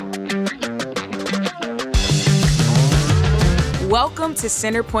Welcome to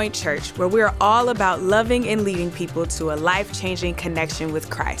Centerpoint Church, where we're all about loving and leading people to a life-changing connection with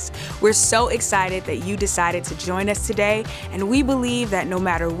Christ. We're so excited that you decided to join us today, and we believe that no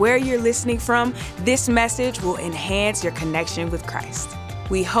matter where you're listening from, this message will enhance your connection with Christ.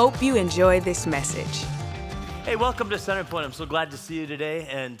 We hope you enjoy this message. Hey, welcome to Centerpoint. I'm so glad to see you today.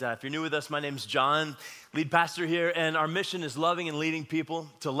 And if you're new with us, my name's John, lead pastor here, and our mission is loving and leading people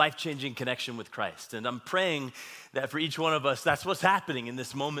to life-changing connection with Christ. And I'm praying that for each one of us, that's what's happening in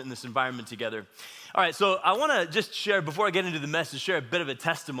this moment, in this environment together. All right, so I want to just share, before I get into the message, share a bit of a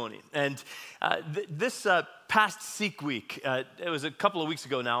testimony. And this past Seek Week, it was a couple of weeks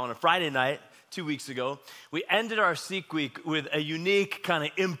ago now, on a Friday night, 2 weeks ago, we ended our Seek Week with a unique kind of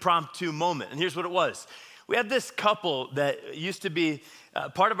impromptu moment. And here's what it was. We had this couple that used to be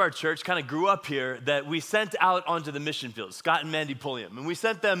part of our church, kind of grew up here, that we sent out onto the mission field, Scott and Mandy Pulliam. And we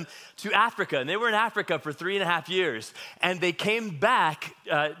sent them to Africa, and they were in Africa for 3.5 years. And they came back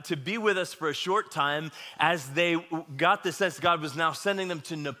to be with us for a short time as they got the sense God was now sending them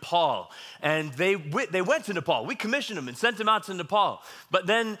to Nepal. And they went to Nepal. We commissioned them and sent them out to Nepal. But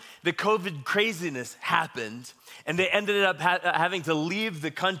then the COVID craziness happened, and they ended up having to leave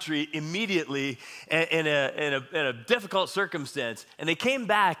the country immediately in a difficult circumstance. And they came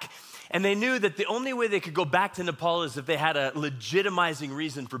back, and they knew that the only way they could go back to Nepal is if they had a legitimizing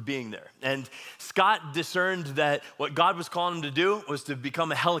reason for being there. And Scott discerned that what God was calling him to do was to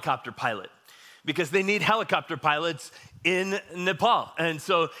become a helicopter pilot, because they need helicopter pilots in Nepal. And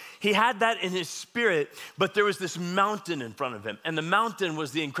so he had that in his spirit, but there was this mountain in front of him. And the mountain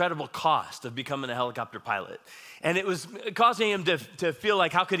was the incredible cost of becoming a helicopter pilot. And it was causing him to feel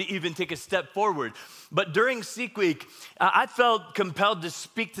like, how could he even take a step forward? But during Seek Week, I felt compelled to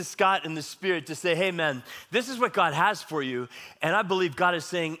speak to Scott in the spirit to say, hey man, this is what God has for you. And I believe God is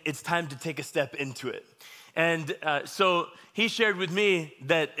saying it's time to take a step into it. And so he shared with me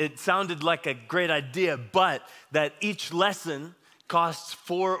that it sounded like a great idea, but that each lesson costs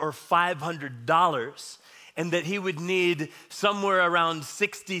 $400 or $500, and that he would need somewhere around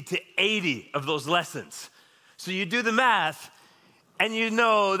 60 to 80 of those lessons. So you do the math, and you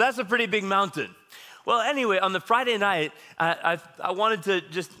know that's a pretty big mountain. Well, anyway, on the Friday night, I wanted to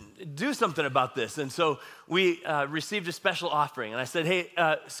just do something about this. And so we received a special offering. And I said, hey,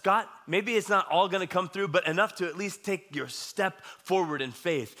 Scott, maybe it's not all going to come through, but enough to at least take your step forward in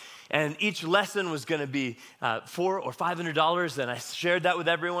faith. And each lesson was going to be $400 or $500. And I shared that with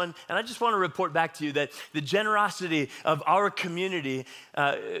everyone. And I just want to report back to you that the generosity of our community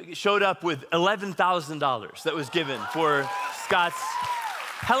showed up with $11,000 that was given for Scott's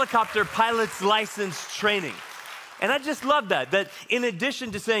helicopter pilot's license training. And I just love that in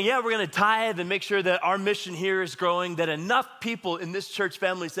addition to saying, yeah, we're going to tithe and make sure that our mission here is growing, that enough people in this church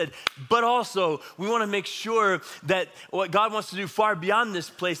family said, but also we want to make sure that what God wants to do far beyond this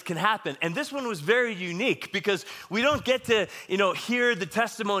place can happen. And this one was very unique because we don't get to, hear the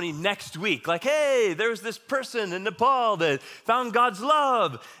testimony next week. Like, hey, there's this person in Nepal that found God's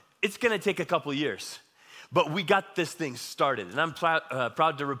love. It's going to take a couple years. But we got this thing started, and I'm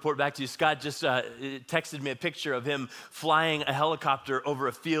proud to report back to you. Scott just texted me a picture of him flying a helicopter over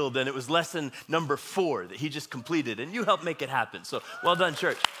a field, and it was lesson number 4 that he just completed, and you helped make it happen. So well done,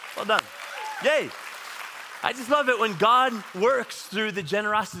 church. Well done. Yay. I just love it when God works through the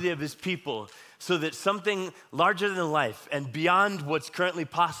generosity of his people so that something larger than life and beyond what's currently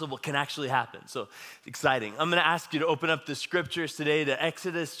possible can actually happen. So exciting. I'm gonna ask you to open up the scriptures today to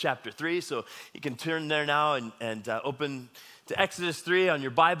Exodus chapter 3. So you can turn there now and open to Exodus 3 on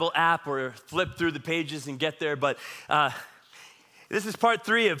your Bible app or flip through the pages and get there. But this is part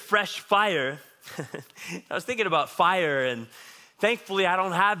 3 of Fresh Fire. I was thinking about fire, and thankfully I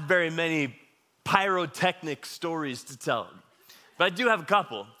don't have very many pyrotechnic stories to tell, but I do have a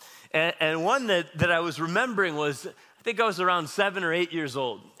couple. And one that I was remembering was, I think I was around 7 or 8 years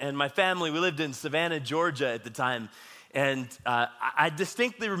old, and my family, we lived in Savannah, Georgia at the time, and I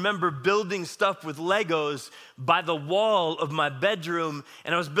distinctly remember building stuff with Legos by the wall of my bedroom,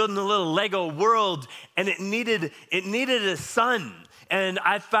 and I was building a little Lego world, and it needed a sun. And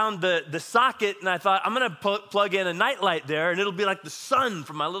I found the socket, and I thought, I'm gonna plug in a nightlight there, and it'll be like the sun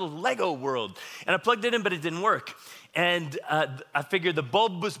from my little Lego world. And I plugged it in, but it didn't work. And I figured the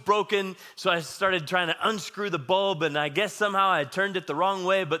bulb was broken, so I started trying to unscrew the bulb, and I guess somehow I turned it the wrong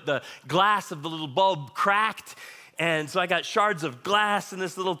way, but the glass of the little bulb cracked, And so I got shards of glass in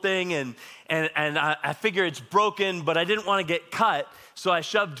this little thing, and I figure it's broken, but I didn't want to get cut. So I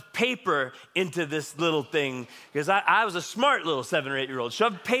shoved paper into this little thing because I was a smart little 7 or 8 year old.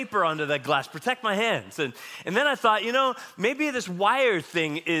 Shoved paper onto that glass, protect my hands. And then I thought, maybe this wire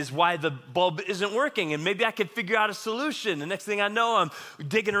thing is why the bulb isn't working, and maybe I could figure out a solution. The next thing I know, I'm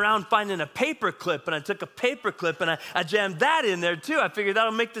digging around finding a paper clip, and I took a paper clip and I jammed that in there too. I figured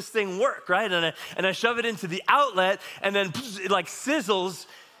that'll make this thing work, right? And I shove it into the outlet, and then it like sizzles,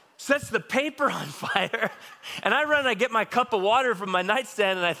 sets the paper on fire, and I run and I get my cup of water from my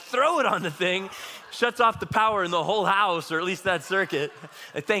nightstand and I throw it on the thing, shuts off the power in the whole house, or at least that circuit.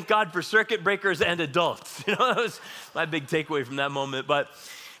 I thank God for circuit breakers and adults. That was my big takeaway from that moment. But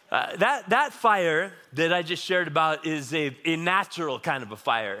that fire that I just shared about is a natural kind of a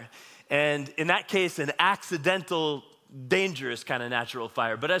fire. And in that case, an accidental, dangerous kind of natural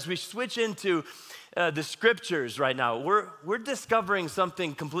fire. But as we switch into the scriptures right now, we're discovering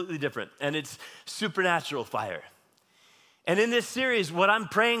something completely different, and it's supernatural fire. And in this series, what I'm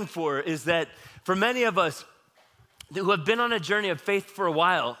praying for is that for many of us who have been on a journey of faith for a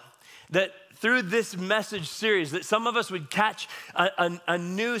while, that through this message series, that some of us would catch a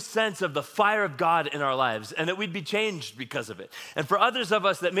new sense of the fire of God in our lives, and that we'd be changed because of it. And for others of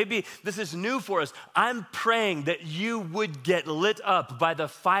us that maybe this is new for us, I'm praying that you would get lit up by the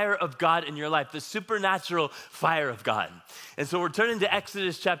fire of God in your life, the supernatural fire of God. And so we're turning to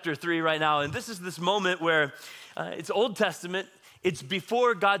Exodus chapter 3 right now, and this is this moment where it's Old Testament. It's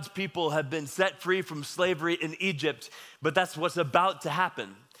before God's people have been set free from slavery in Egypt, but that's what's about to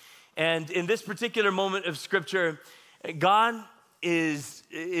happen. And in this particular moment of scripture, God is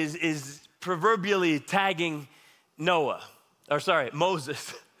proverbially tagging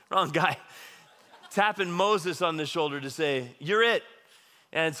Moses, wrong guy, tapping Moses on the shoulder to say, you're it.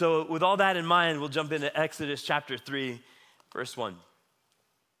 And so with all that in mind, we'll jump into Exodus chapter 3, verse 1.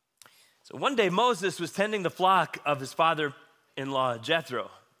 So one day Moses was tending the flock of his father-in-law,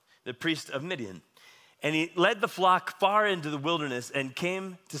 Jethro, the priest of Midian. And he led the flock far into the wilderness and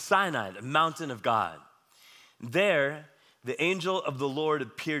came to Sinai, the mountain of God. There, the angel of the Lord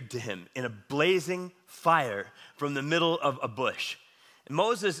appeared to him in a blazing fire from the middle of a bush. And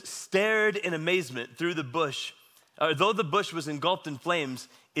Moses stared in amazement through the bush. Though the bush was engulfed in flames,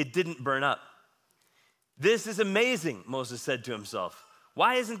 it didn't burn up. This is amazing, Moses said to himself.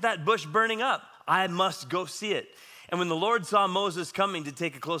 Why isn't that bush burning up? I must go see it. And when the Lord saw Moses coming to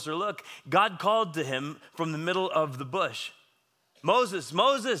take a closer look, God called to him from the middle of the bush. Moses,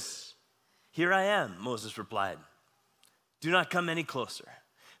 Moses, here I am, Moses replied. Do not come any closer.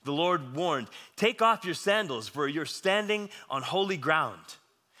 The Lord warned, take off your sandals, for you're standing on holy ground.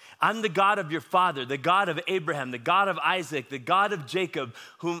 I'm the God of your father, the God of Abraham, the God of Isaac, the God of Jacob,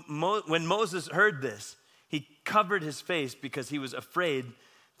 when Moses heard this, he covered his face because he was afraid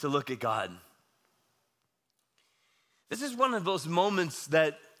to look at God. This is one of those moments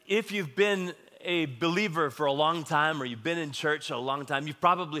that if you've been a believer for a long time or you've been in church a long time, you've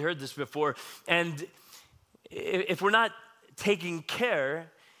probably heard this before. And if we're not taking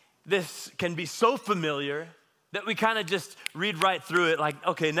care, this can be so familiar that we kind of just read right through it like,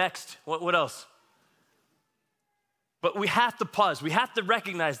 okay, next, what else? But we have to pause. We have to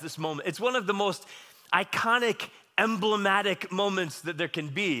recognize this moment. It's one of the most iconic, emblematic moments that there can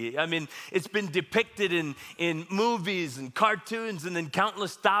be. I mean, it's been depicted in movies and cartoons and then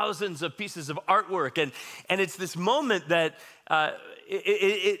countless thousands of pieces of artwork. And it's this moment that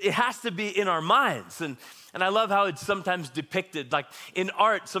it has to be in our minds. And I love how it's sometimes depicted, like in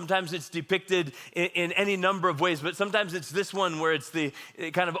art, sometimes it's depicted in any number of ways, but sometimes it's this one where it's the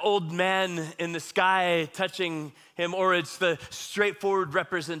kind of old man in the sky touching him, or it's the straightforward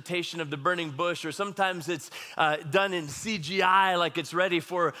representation of the burning bush, or sometimes it's done in CGI like it's ready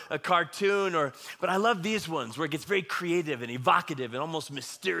for a cartoon, but I love these ones where it gets very creative and evocative and almost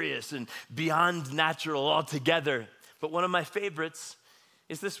mysterious and beyond natural altogether. But one of my favorites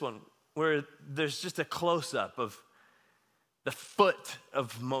is this one, where there's just a close-up of the foot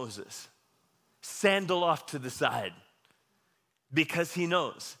of Moses, sandal off to the side, because he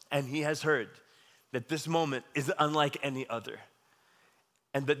knows and he has heard that this moment is unlike any other,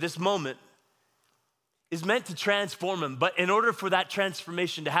 and that this moment is meant to transform him. But in order for that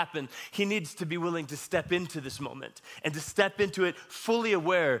transformation to happen, he needs to be willing to step into this moment and to step into it fully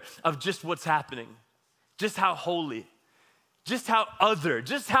aware of just what's happening, just how holy, just how other,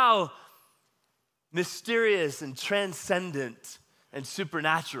 just how mysterious and transcendent and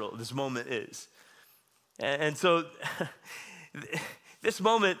supernatural this moment is. And so this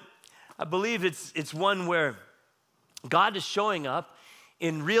moment, I believe it's one where God is showing up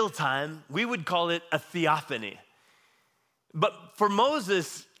in real time. We would call it a theophany. But for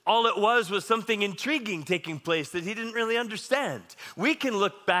Moses, all it was something intriguing taking place that he didn't really understand. We can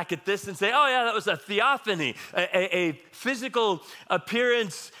look back at this and say, oh yeah, that was a theophany, a physical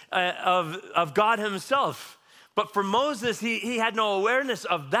appearance of God himself. But for Moses, he had no awareness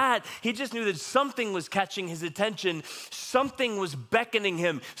of that. He just knew that something was catching his attention. Something was beckoning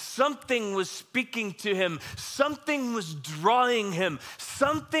him. Something was speaking to him. Something was drawing him.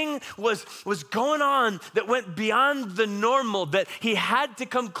 Something was going on that went beyond the normal that he had to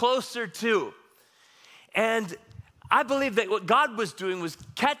come closer to. And I believe that what God was doing was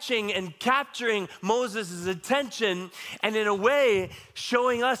catching and capturing Moses' attention, and in a way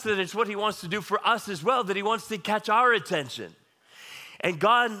showing us that it's what he wants to do for us as well, that he wants to catch our attention. And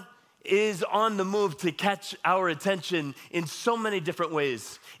God is on the move to catch our attention in so many different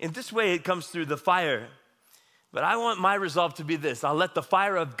ways. In this way, it comes through the fire. But I want my resolve to be this: I'll let the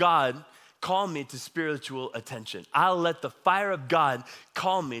fire of God call me to spiritual attention. I'll let the fire of God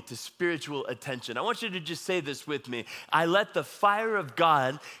call me to spiritual attention. I want you to just say this with me. I let the fire of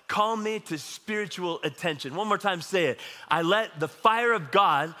God call me to spiritual attention. One more time, say it. I let the fire of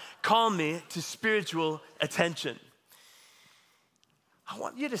God call me to spiritual attention. I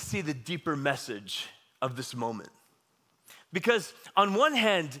want you to see the deeper message of this moment. Because on one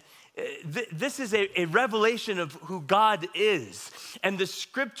hand, this is a revelation of who God is. And the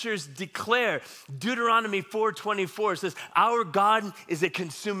scriptures declare, Deuteronomy 4:24 says, our God is a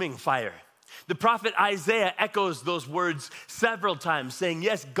consuming fire. The prophet Isaiah echoes those words several times, saying,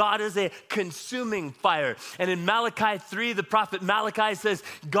 yes, God is a consuming fire. And in Malachi 3, the prophet Malachi says,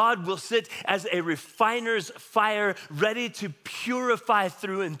 God will sit as a refiner's fire, ready to purify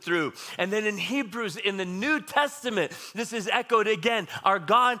through and through. And then in Hebrews, in the New Testament, this is echoed again. Our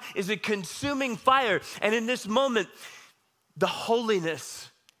God is a consuming fire. And in this moment, the holiness,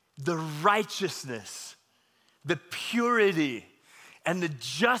 the righteousness, the purity, and the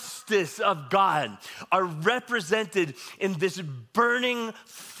justice of God are represented in this burning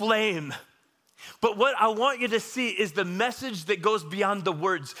flame. But what I want you to see is the message that goes beyond the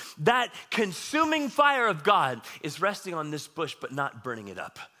words. That consuming fire of God is resting on this bush, but not burning it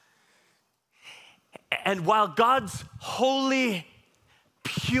up. And while God's holy,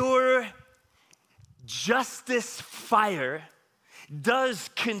 pure justice fire does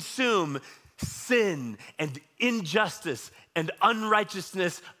consume sin and injustice and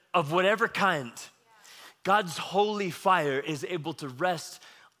unrighteousness of whatever kind, God's holy fire is able to rest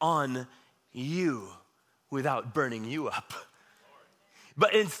on you without burning you up.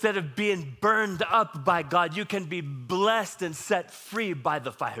 But instead of being burned up by God, you can be blessed and set free by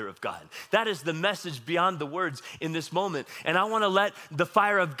the fire of God. That is the message beyond the words in this moment. And I want to let the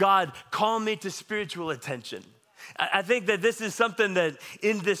fire of God call me to spiritual attention. I think that this is something that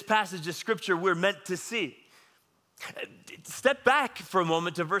in this passage of scripture we're meant to see. Step back for a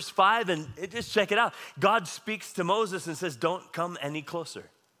moment to verse 5 and just check it out. God speaks to Moses and says, don't come any closer.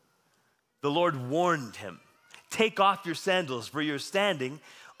 The Lord warned him, take off your sandals, for you're standing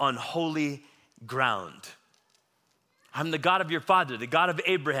on holy ground. I'm the God of your father, the God of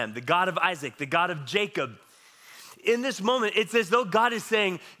Abraham, the God of Isaac, the God of Jacob. In this moment, it's as though God is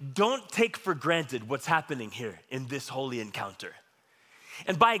saying, don't take for granted what's happening here in this holy encounter.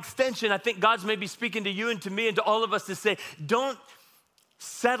 And by extension, I think God's maybe speaking to you and to me and to all of us to say, don't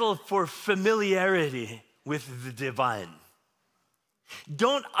settle for familiarity with the divine.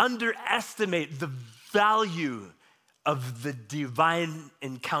 Don't underestimate the value of the divine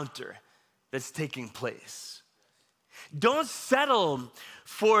encounter that's taking place. Don't settle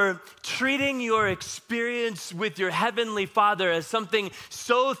for treating your experience with your heavenly Father as something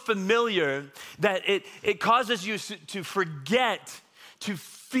so familiar that it causes you to forget to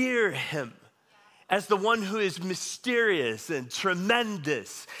fear him as the one who is mysterious and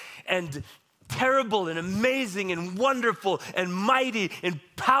tremendous and terrible and amazing and wonderful and mighty and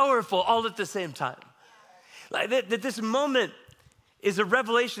powerful all at the same time. Like that this moment is a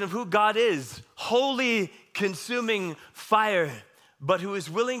revelation of who God is, holy, consuming fire, but who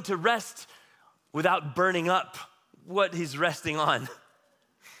is willing to rest without burning up what he's resting on.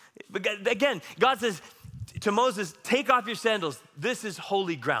 But again, God says to Moses, take off your sandals. This is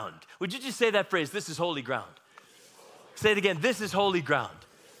holy ground. Would you just say that phrase? This is holy ground. Say it again. This is holy ground.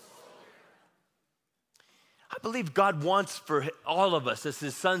 I believe God wants for all of us as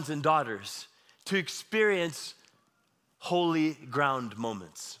his sons and daughters to experience holy ground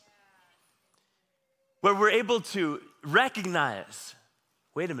moments where we're able to recognize,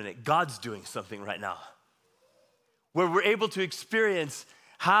 wait a minute, God's doing something right now. Where we're able to experience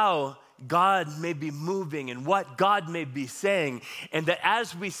how God may be moving and what God may be saying, and that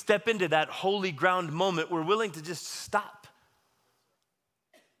as we step into that holy ground moment, we're willing to just stop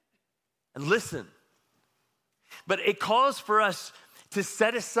and listen. But it calls for us to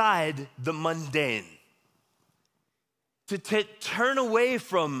set aside the mundane, to turn away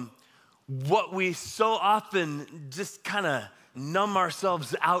from what we so often just kind of numb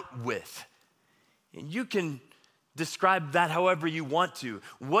ourselves out with. And you can describe that however you want to.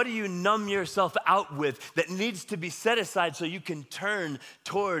 What do you numb yourself out with that needs to be set aside so you can turn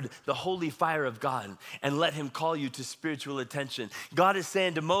toward the holy fire of God and let him call you to spiritual attention? God is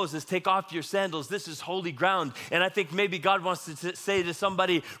saying to Moses, take off your sandals. This is holy ground. And I think maybe God wants to say to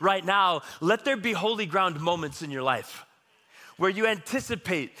somebody right now, let there be holy ground moments in your life where you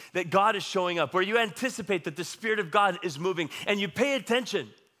anticipate that God is showing up, where you anticipate that the Spirit of God is moving, and you pay attention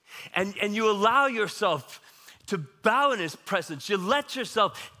and you allow yourself to bow in his presence. You let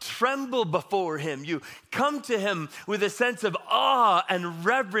yourself tremble before him. You come to him with a sense of awe and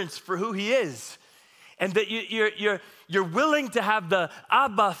reverence for who he is. And that you're willing to have the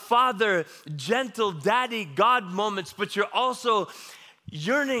Abba, Father, gentle daddy, God moments, but you're also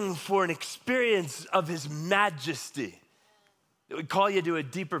yearning for an experience of his majesty. It would call you to a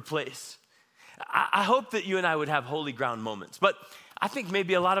deeper place. I hope that you and I would have holy ground moments, but I think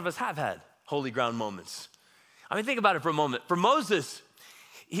maybe a lot of us have had holy ground moments. I mean, think about it for a moment. For Moses,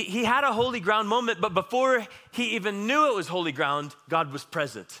 he had a holy ground moment, but before he even knew it was holy ground, God was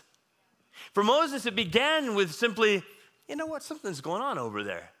present. For Moses, it began with simply, you know what, something's going on over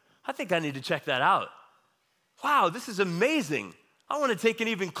there. I think I need to check that out. Wow, this is amazing. I want to take an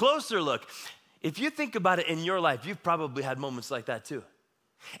even closer look. If you think about it in your life, you've probably had moments like that too.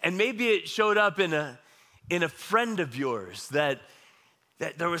 And maybe it showed up in a friend of yours that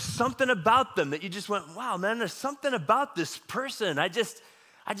there was something about them that you just went, wow, man, there's something about this person. I just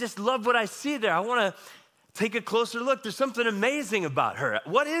love what I see there. I want to take a closer look. There's something amazing about her.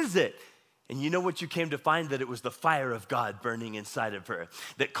 What is it? And you know what you came to find? That it was the fire of God burning inside of her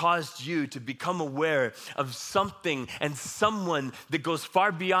that caused you to become aware of something and someone that goes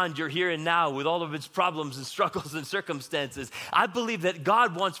far beyond your here and now with all of its problems and struggles and circumstances. I believe that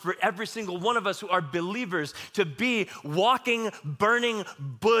God wants for every single one of us who are believers to be walking, burning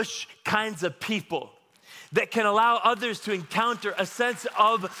bush kinds of people that can allow others to encounter a sense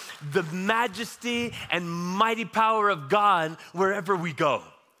of the majesty and mighty power of God wherever we go.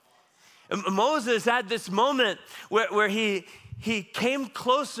 Moses had this moment where he came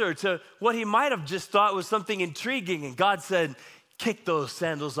closer to what he might have just thought was something intriguing, and God said, kick those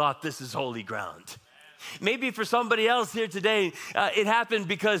sandals off, this is holy ground. Maybe for somebody else here today, it happened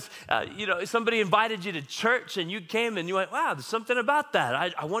because somebody invited you to church and you came and you went, wow, there's something about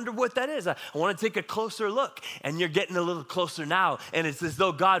that. I wonder what that is. I want to take a closer look. And you're getting a little closer now, and it's as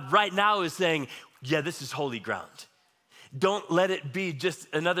though God right now is saying, yeah, this is holy ground. Don't let it be just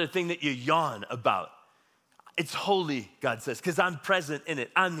another thing that you yawn about. It's holy, God says, because I'm present in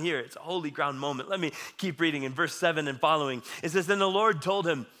it. I'm here. It's a holy ground moment. Let me keep reading in verse 7 and following. It says, then the Lord told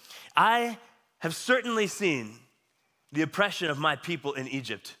him, I have certainly seen the oppression of my people in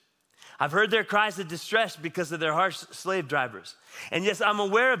Egypt. I've heard their cries of distress because of their harsh slave drivers. And yes, I'm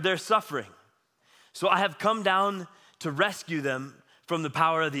aware of their suffering. So I have come down to rescue them from the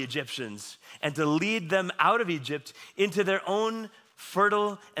power of the Egyptians and to lead them out of Egypt into their own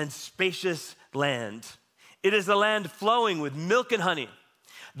fertile and spacious land. It is a land flowing with milk and honey,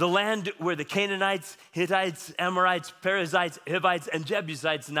 the land where the Canaanites, Hittites, Amorites, Perizzites, Hivites, and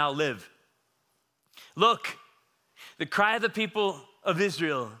Jebusites now live. Look, the cry of the people of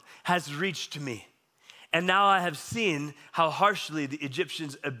Israel has reached me, and now I have seen how harshly the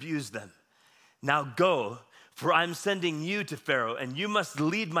Egyptians abuse them. Now go, for I'm sending you to Pharaoh, and you must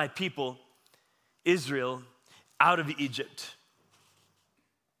lead my people, Israel, out of Egypt.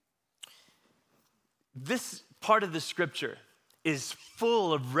 This part of the scripture is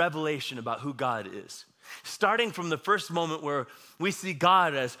full of revelation about who God is. Starting from the first moment where we see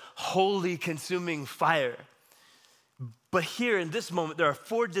God as holy, consuming fire. But here in this moment, there are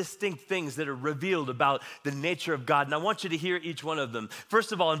 4 distinct things that are revealed about the nature of God. And I want you to hear each one of them.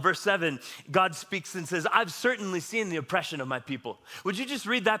 First of all, in verse 7, God speaks and says, I've certainly seen the oppression of my people. Would you just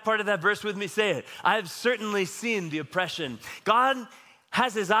read that part of that verse with me? Say it. I have certainly seen the oppression. God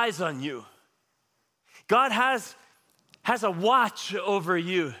has his eyes on you. God has a watch over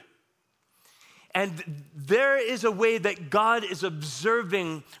you. And there is a way that God is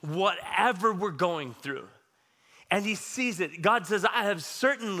observing whatever we're going through. And he sees it. God says, I have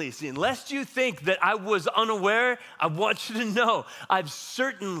certainly seen. Lest you think that I was unaware, I want you to know, I've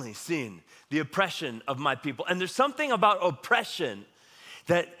certainly seen the oppression of my people. And there's something about oppression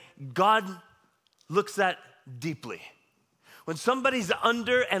that God looks at deeply. When somebody's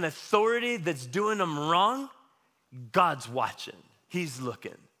under an authority that's doing them wrong, God's watching. He's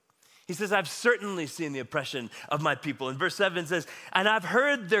looking. He says, I've certainly seen the oppression of my people. And verse 7 says, and I've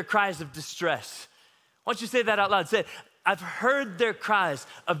heard their cries of distress. Why don't you say that out loud? Say, I've heard their cries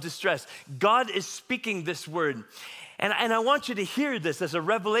of distress. God is speaking this word. And I want you to hear this as a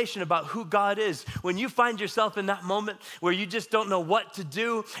revelation about who God is. When you find yourself in that moment where you just don't know what to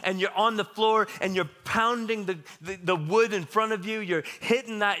do and you're on the floor and you're pounding the wood in front of you, you're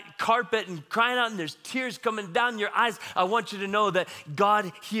hitting that carpet and crying out and there's tears coming down your eyes, I want you to know that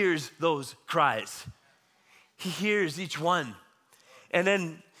God hears those cries. He hears each one. And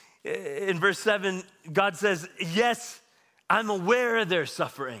then in verse 7, God says, yes, I'm aware of their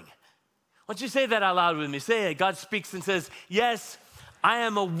suffering. Why don't you say that out loud with me? Say it. God speaks and says, yes, I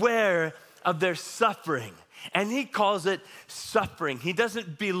am aware of their suffering. And he calls it suffering. He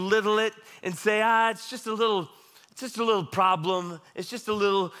doesn't belittle it and say, it's just a little problem. It's just a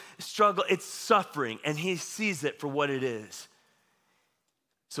little struggle. It's suffering. And he sees it for what it is.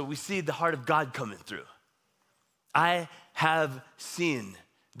 So we see the heart of God coming through. I have seen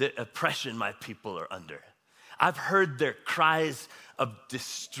the oppression my people are under. I've heard their cries of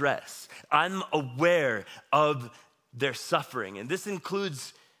distress. I'm aware of their suffering, and this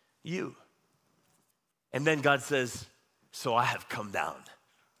includes you. And then God says, so I have come down.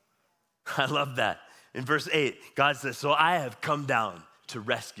 I love that. In verse 8, God says, so I have come down to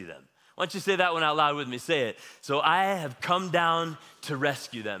rescue them. Why don't you say that one out loud with me? Say it. So I have come down to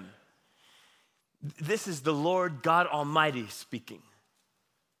rescue them. This is the Lord God Almighty speaking.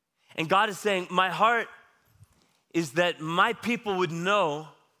 And God is saying, my heart is that my people would know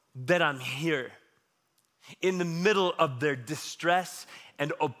that I'm here in the middle of their distress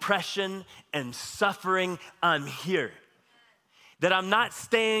and oppression and suffering. I'm here. That I'm not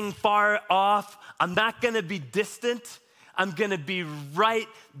staying far off. I'm not gonna be distant. I'm gonna be right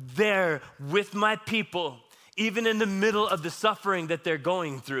there with my people, even in the middle of the suffering that they're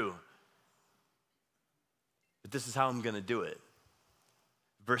going through. But this is how I'm gonna do it.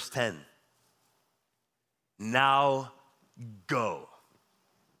 Verse 10. Now go.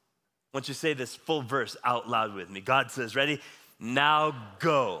 I want you to say this full verse out loud with me. God says, ready? Now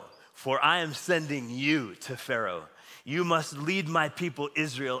go, for I am sending you to Pharaoh. You must lead my people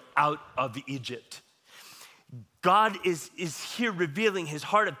Israel out of Egypt. God is here revealing his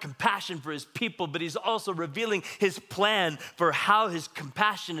heart of compassion for his people, but he's also revealing his plan for how his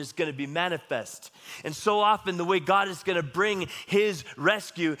compassion is going to be manifest. And so often the way God is going to bring his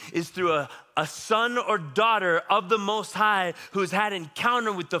rescue is through a son or daughter of the Most High who's had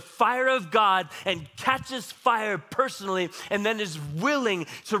encounter with the fire of God and catches fire personally and then is willing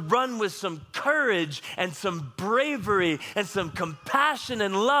to run with some courage and some bravery and some compassion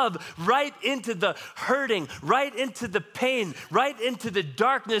and love right into the hurting, right into the pain, right into the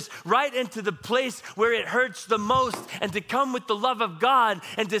darkness, right into the place where it hurts the most, and to come with the love of God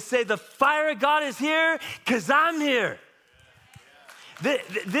and to say, the fire of God is here because I'm here.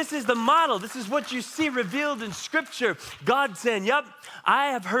 This is the model. This is what you see revealed in Scripture. God saying, yep, I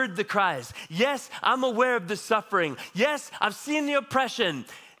have heard the cries. Yes, I'm aware of the suffering. Yes, I've seen the oppression.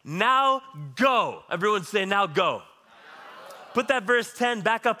 Now go. Everyone say, now go. Put that verse 10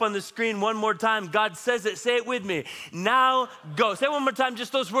 back up on the screen one more time. God says it. Say it with me. Now go. Say it one more time,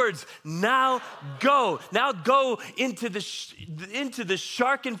 just those words. Now go. Now go into the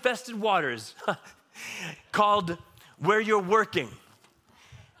shark-infested waters called where you're working.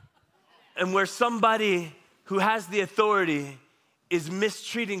 And where somebody who has the authority is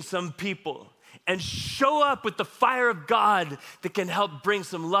mistreating some people, and show up with the fire of God that can help bring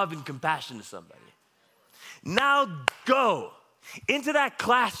some love and compassion to somebody. Now go into that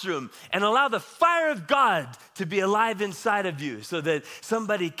classroom and allow the fire of God to be alive inside of you so that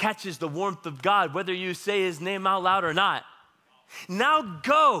somebody catches the warmth of God, whether you say his name out loud or not. Now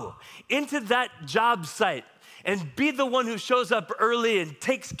go into that job site and be the one who shows up early and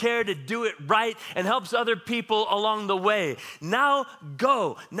takes care to do it right and helps other people along the way. Now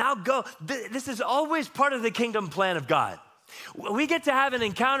go, now go. This is always part of the kingdom plan of God. We get to have an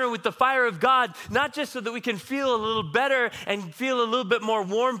encounter with the fire of God, not just so that we can feel a little better and feel a little bit more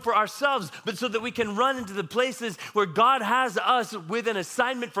warm for ourselves, but so that we can run into the places where God has us with an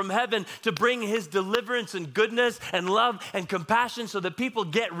assignment from heaven to bring his deliverance and goodness and love and compassion so that people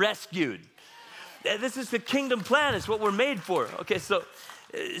get rescued. This is the kingdom plan. It's what we're made for. Okay, so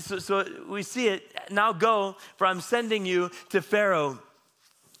we see it. Now go, for I'm sending you to Pharaoh.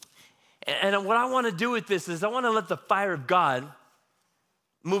 And what I want to do with this is I want to let the fire of God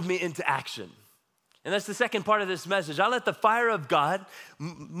move me into action. And that's the second part of this message. I let the fire of God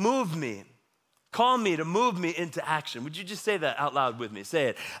move me, call me to move me into action. Would you just say that out loud with me? Say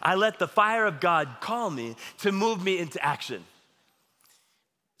it. I let the fire of God call me to move me into action.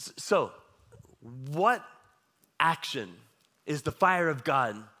 So, what action is the fire of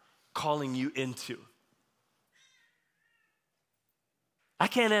God calling you into? I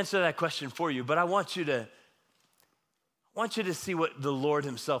can't answer that question for you, but I want you to see what the Lord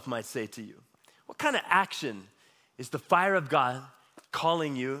himself might say to you. What kind of action is the fire of God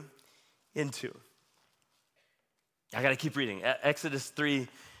calling you into? I got to keep reading. Exodus 3,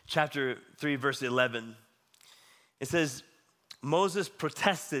 chapter 3, verse 11. It says, Moses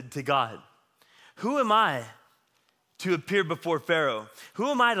protested to God, "Who am I to appear before Pharaoh?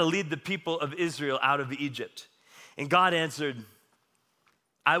 Who am I to lead the people of Israel out of Egypt?" And God answered,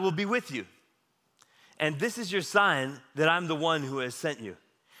 "I will be with you. And this is your sign that I'm the one who has sent you.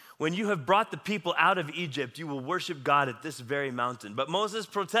 When you have brought the people out of Egypt, you will worship God at this very mountain." But Moses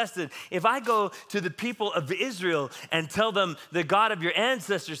protested, "If I go to the people of Israel and tell them the God of your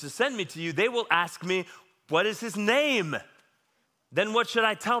ancestors has sent me to you, they will ask me, 'What is his name?' Then what should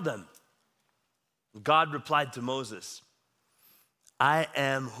I tell them?" God replied to Moses, "I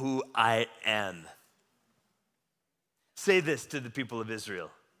am who I am. Say this to the people of Israel,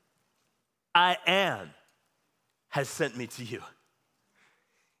 'I am has sent me to you.'"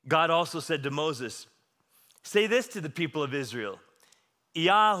 God also said to Moses, "Say this to the people of Israel,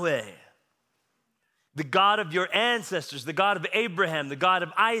 'Yahweh, the God of your ancestors, the God of Abraham, the God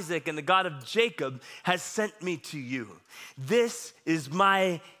of Isaac, and the God of Jacob has sent me to you. This is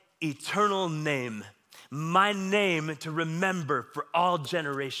my eternal name, my name to remember for all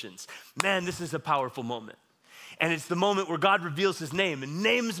generations." Man, this is a powerful moment. And it's the moment where God reveals his name. And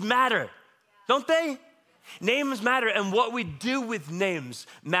names matter, don't they? Names matter, and what we do with names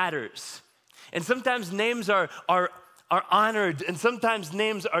matters. And sometimes names are honored, and sometimes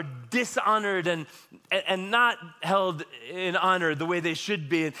names are dishonored and not held in honor the way they should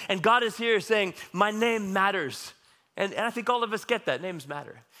be. And God is here saying, my name matters. And I think all of us get that. Names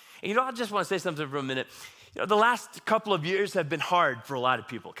matter. And I just want to say something for a minute. The last couple of years have been hard for a lot of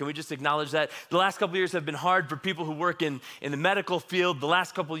people. Can we just acknowledge that? The last couple of years have been hard for people who work in the medical field. The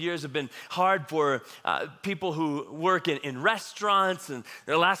last couple of years have been hard for people who work in restaurants. And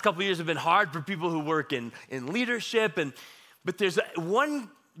the last couple of years have been hard for people who work in leadership. But there's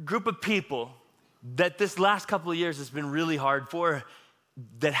one group of people that this last couple of years has been really hard for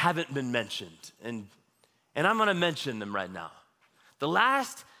that haven't been mentioned. And I'm going to mention them right now. The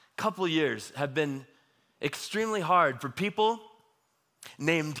last couple of years have been extremely hard for people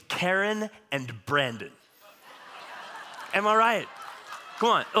named Karen and Brandon. Am I right? Come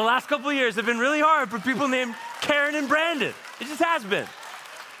on. The last couple of years have been really hard for people named Karen and Brandon. It just has been.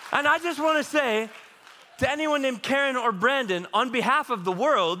 And I just want to say to anyone named Karen or Brandon, on behalf of the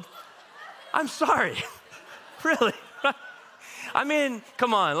world, I'm sorry. Really. I mean,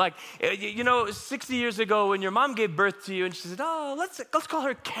 come on, 60 years ago when your mom gave birth to you and she said, "Oh, let's call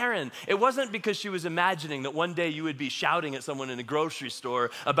her Karen." It wasn't because she was imagining that one day you would be shouting at someone in a grocery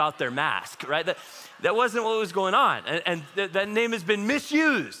store about their mask, right? That wasn't what was going on. And that name has been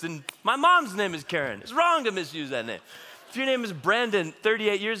misused. And my mom's name is Karen. It's wrong to misuse that name. If your name is Brandon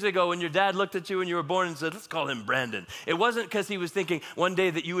 38 years ago when your dad looked at you when you were born and said, "Let's call him Brandon," it wasn't because he was thinking one day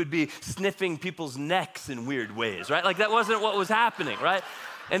that you would be sniffing people's necks in weird ways, right? That wasn't what was happening, right?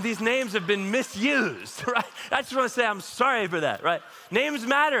 And these names have been misused, right? I just want to say I'm sorry for that, right? Names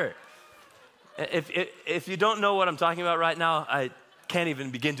matter. If you don't know what I'm talking about right now, I can't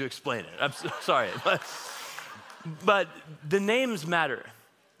even begin to explain it. I'm sorry. But the names matter.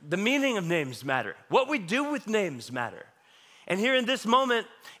 The meaning of names matter. What we do with names matter. And here in this moment,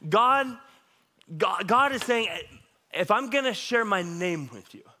 God is saying, if I'm going to share my name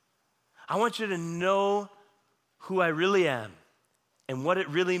with you, I want you to know who I really am and what it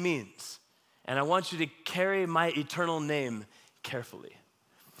really means. And I want you to carry my eternal name carefully.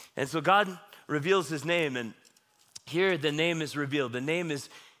 And so God reveals his name, and here the name is revealed. The name is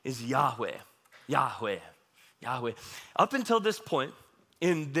Yahweh. Yahweh. Yahweh. Up until this point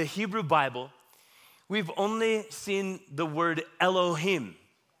in the Hebrew Bible, we've only seen the word Elohim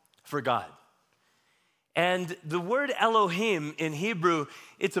for God. And the word Elohim in Hebrew,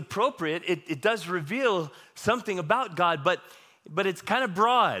 it's appropriate. It does reveal something about God, but it's kind of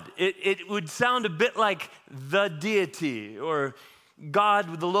broad. It would sound a bit like the deity or God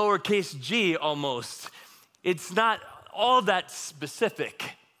with the lowercase g almost. It's not all that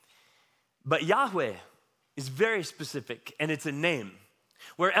specific. But Yahweh is very specific, and it's a name.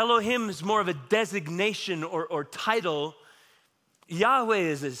 Where Elohim is more of a designation or title, Yahweh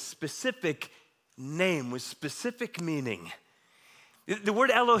is a specific name with specific meaning. The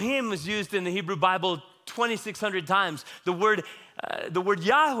word Elohim is used in the Hebrew Bible 2,600 times. The word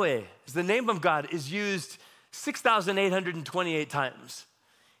Yahweh, is the name of God, is used 6,828 times.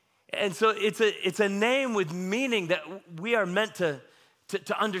 And so it's a name with meaning that we are meant to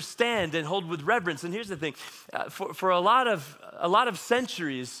understand and hold with reverence. And here's the thing, for a lot of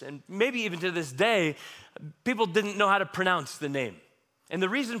centuries, and maybe even to this day, people didn't know how to pronounce the name. And the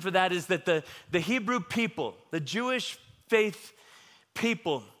reason for that is that the Hebrew people, the Jewish faith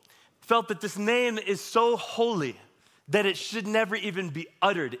people, felt that this name is so holy that it should never even be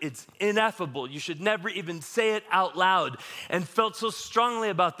uttered. It's ineffable. You should never even say it out loud, and felt so strongly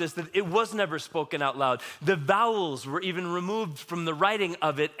about this that it was never spoken out loud. The vowels were even removed from the writing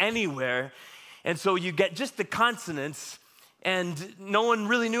of it anywhere, and so you get just the consonants, and no one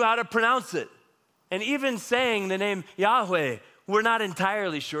really knew how to pronounce it. And even saying the name Yahweh, we're not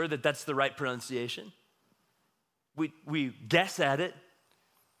entirely sure that that's the right pronunciation. We guess at it.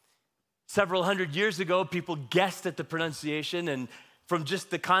 Several hundred years ago, people guessed at the pronunciation, and from just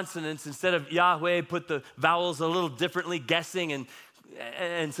the consonants, instead of Yahweh, put the vowels a little differently, guessing,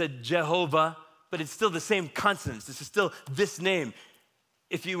 and said Jehovah, but it's still the same consonants. This is still this name.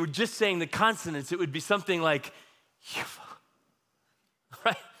 If you were just saying the consonants, it would be something like Yahweh,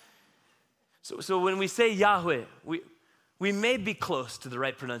 right? So when we say Yahweh, we may be close to the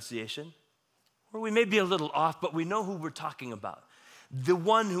right pronunciation, or we may be a little off, but we know who we're talking about. The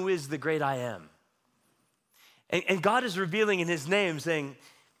one who is the great I am. And God is revealing in his name, saying,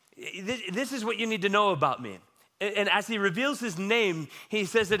 this is what you need to know about me. And as he reveals his name, he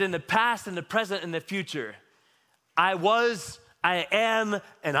says it in the past, and the present, and the future. I was, I am,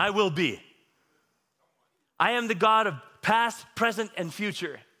 and I will be. I am the God of past, present, and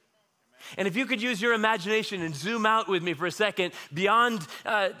future. And if you could use your imagination and zoom out with me for a second, beyond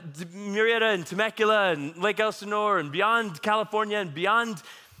Murrieta and Temecula and Lake Elsinore, and beyond California, and beyond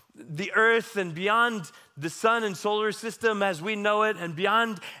the earth, and beyond the sun and solar system as we know it, and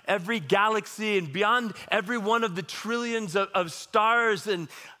beyond every galaxy, and beyond every one of the trillions of stars and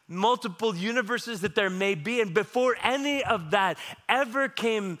multiple universes that there may be, and before any of that ever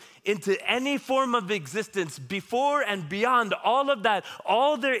came into any form of existence, before and beyond all of that,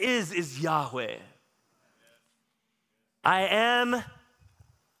 all there is Yahweh. I am,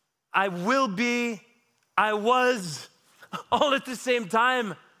 I will be, I was, all at the same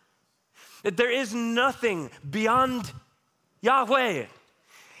time. That there is nothing beyond Yahweh.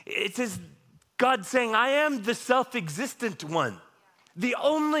 It says God saying, I am the self-existent one. The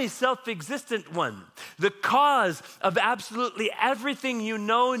only self-existent one, the cause of absolutely everything you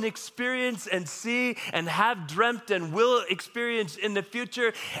know and experience and see and have dreamt and will experience in the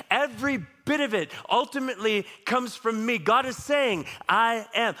future. Every bit of it ultimately comes from me. God is saying, I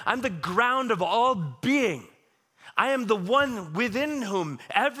am. I'm the ground of all being. I am the one within whom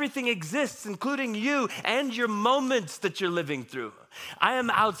everything exists, including you and your moments that you're living through. I am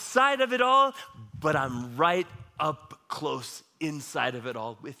outside of it all, but I'm right up close inside of it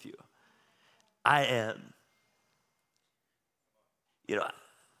all with you. I am. You know,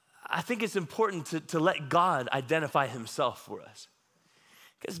 I think it's important to let God identify himself for us.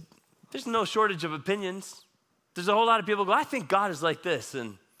 Because there's no shortage of opinions. There's a whole lot of people go, I think God is like this,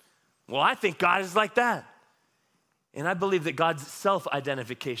 and well, I think God is like that. And I believe that God's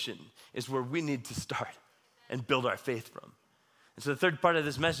self-identification is where we need to start and build our faith from. And so the third part of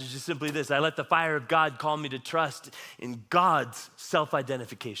this message is simply this: I let the fire of God call me to trust in God's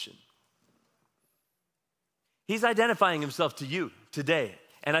self-identification. He's identifying himself to you today.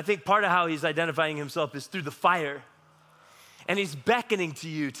 And I think part of how he's identifying himself is through the fire. And he's beckoning to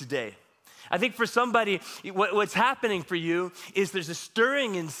you today. I think for somebody, what's happening for you is there's a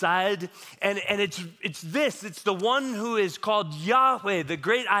stirring inside, and it's the one who is called Yahweh, the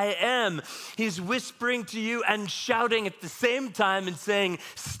great I am. He's whispering to you and shouting at the same time and saying,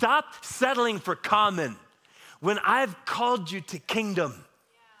 stop settling for common when I've called you to kingdom.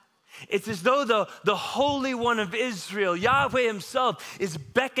 It's as though the Holy One of Israel, Yahweh himself, is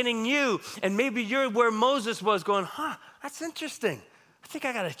beckoning you, and maybe you're where Moses was going, that's interesting. I think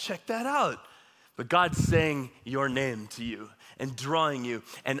I gotta check that out. But God's saying your name to you and drawing you.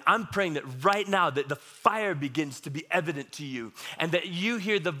 And I'm praying that right now that the fire begins to be evident to you, and that you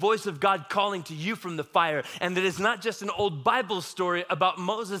hear the voice of God calling to you from the fire, and that it's not just an old Bible story about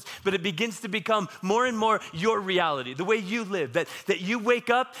Moses, but it begins to become more and more your reality, the way you live, that you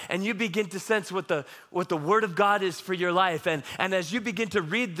wake up and you begin to sense what the word of God is for your life. And as you begin to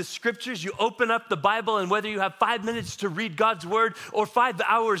read the scriptures, you open up the Bible, and whether you have 5 minutes to read God's word or 5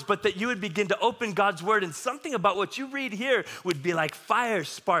 hours, but that you would begin to open God's word, and something about what you read here would be like fire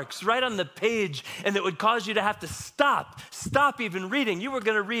sparks right on the page, and it would cause you to have to stop even reading. You were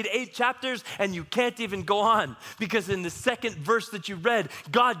gonna read 8 chapters and you can't even go on because in the second verse that you read,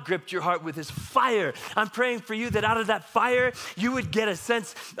 God gripped your heart with his fire. I'm praying for you that out of that fire, you would get a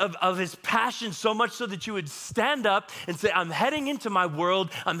sense of his passion so much so that you would stand up and say, I'm heading into my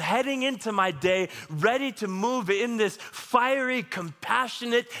world, I'm heading into my day, ready to move in this fiery,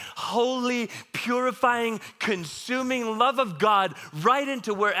 compassionate, holy, purifying, consuming love of God right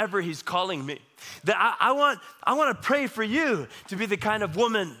into wherever he's calling me. That I want to pray for you to be the kind of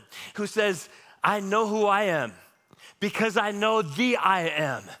woman who says, I know who I am because I know the I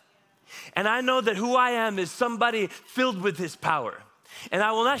am. And I know that who I am is somebody filled with his power. And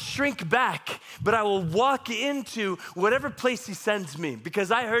I will not shrink back, but I will walk into whatever place he sends me because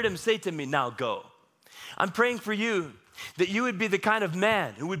I heard him say to me, now go. I'm praying for you that you would be the kind of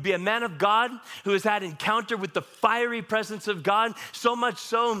man who would be a man of God who has had encounter with the fiery presence of God, so much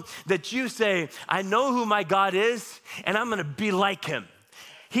so that you say, I know who my God is, and I'm gonna be like him.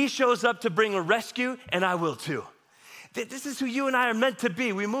 He shows up to bring a rescue, and I will too. This is who you and I are meant to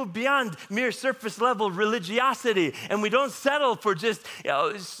be. We move beyond mere surface level religiosity, and we don't settle for just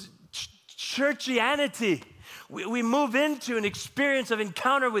churchianity. We move into an experience of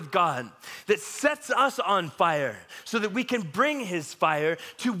encounter with God that sets us on fire so that we can bring his fire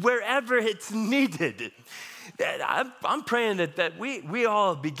to wherever it's needed. I'm praying that we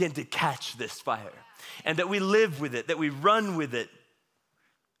all begin to catch this fire and that we live with it, that we run with it.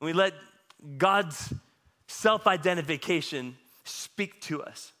 We let God's self-identification speak to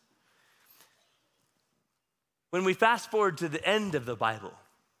us. When we fast forward to the end of the Bible,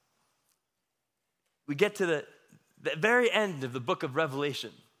 we get to the very end of the book of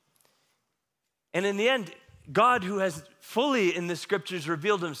Revelation. And in the end, God, who has fully in the scriptures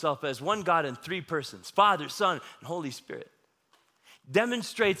revealed himself as one God in 3 persons, Father, Son, and Holy Spirit,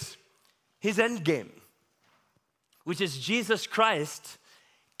 demonstrates his end game, which is Jesus Christ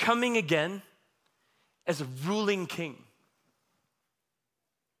coming again as a ruling king.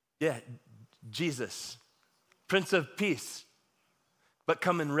 Yeah, Jesus, Prince of Peace, but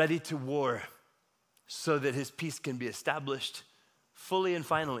coming ready to war so that his peace can be established fully and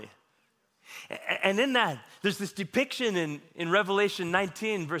finally. And in that, there's this depiction in Revelation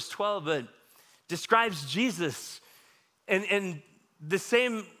 19, verse 12, that describes Jesus and the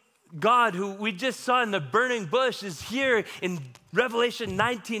same God who we just saw in the burning bush is here in Revelation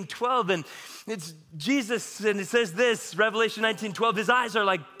 19:12, and it's Jesus, and it says this, Revelation 19:12, his eyes are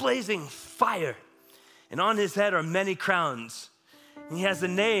like blazing fire, and on his head are many crowns, and he has a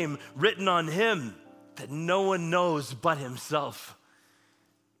name written on him that no one knows but himself.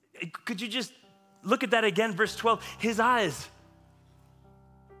 Could you just look at that again, verse 12? His eyes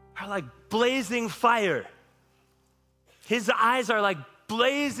are like blazing fire. His eyes are like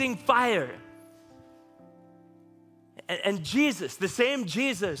blazing fire. And Jesus, the same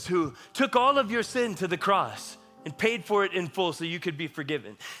Jesus who took all of your sin to the cross and paid for it in full so you could be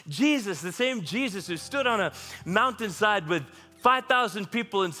forgiven. Jesus, the same Jesus who stood on a mountainside with 5,000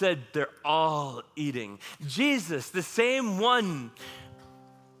 people and said, they're all eating. Jesus, the same one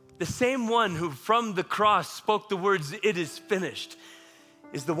who from the cross spoke the words, it is finished,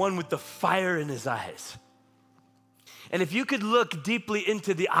 is the one with the fire in his eyes. And if you could look deeply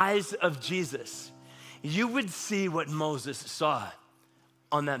into the eyes of Jesus, you would see what Moses saw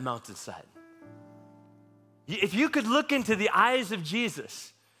on that mountainside. If you could look into the eyes of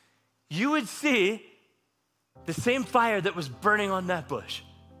Jesus, you would see the same fire that was burning on that bush,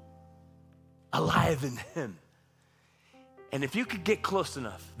 alive in him. And if you could get close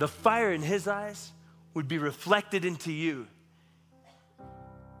enough, the fire in his eyes would be reflected into you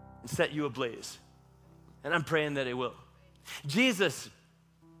and set you ablaze. And I'm praying that it will. Jesus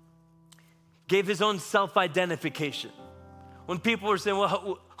gave his own self-identification. When people were saying,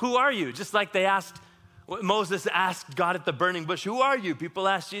 well, who are you? Just like they asked, Moses asked God at the burning bush, who are you? People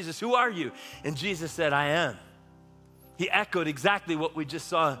asked Jesus, who are you? And Jesus said, I am. He echoed exactly what we just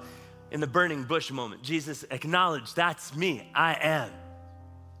saw in the burning bush moment. Jesus acknowledged, that's me, I am.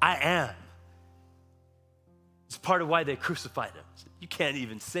 I am. It's part of why they crucified him. You can't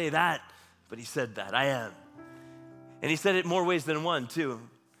even say that, but he said that, I am. And he said it more ways than one too.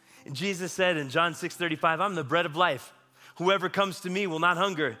 And Jesus said in John 6:35, I'm the bread of life. Whoever comes to me will not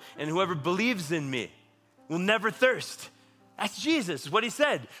hunger, and whoever believes in me will never thirst. That's Jesus, what he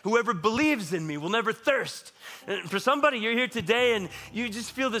said. Whoever believes in me will never thirst. And for somebody, you're here today and you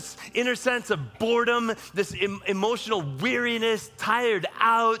just feel this inner sense of boredom, this emotional weariness, tired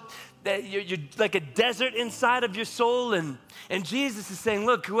out, that you're like a desert inside of your soul. And Jesus is saying,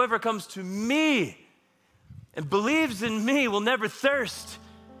 look, whoever comes to me and believes in me will never thirst.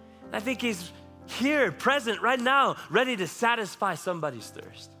 I think he's here, present right now, ready to satisfy somebody's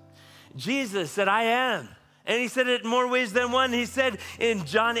thirst. Jesus said, I am. And he said it in more ways than one. He said in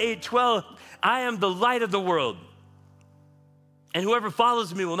John 8:12, I am the light of the world. And whoever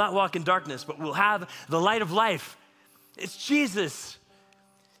follows me will not walk in darkness, but will have the light of life. It's Jesus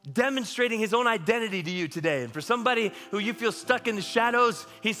demonstrating his own identity to you today. And for somebody who you feel stuck in the shadows,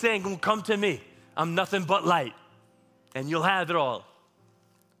 he's saying, well, come to me. I'm nothing but light. And you'll have it all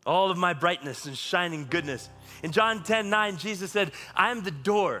of my brightness and shining goodness. In John 10:9, Jesus said, I am the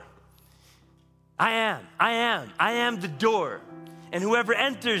door. I am the door. And whoever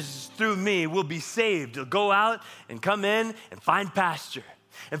enters through me will be saved. He'll go out and come in and find pasture.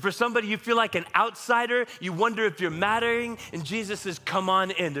 And for somebody you feel like an outsider, you wonder if you're mattering, and Jesus says, come on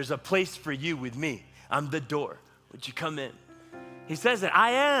in. There's a place for you with me. I'm the door. Would you come in? He says that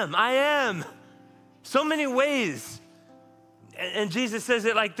I am. So many ways. And Jesus says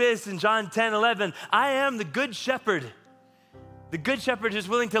it like this in John 10:11, I am the good shepherd. The good shepherd who's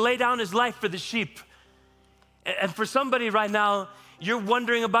willing to lay down his life for the sheep. And for somebody right now, you're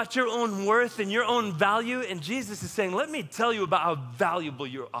wondering about your own worth and your own value, and Jesus is saying, let me tell you about how valuable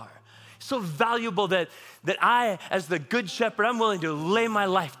you are. So valuable that I, as the good shepherd, I'm willing to lay my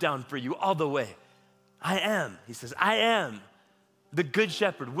life down for you all the way. I am, he says, I am the good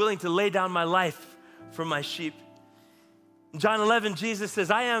shepherd, willing to lay down my life for my sheep. In John 11, Jesus says,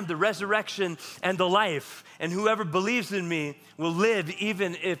 I am the resurrection and the life, and whoever believes in me will live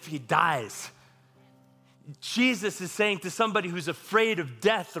even if he dies. Jesus is saying to somebody who's afraid of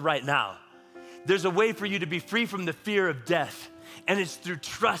death right now, there's a way for you to be free from the fear of death, and it's through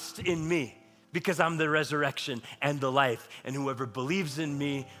trust in me, because I'm the resurrection and the life, and whoever believes in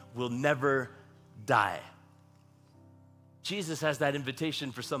me will never die. Jesus has that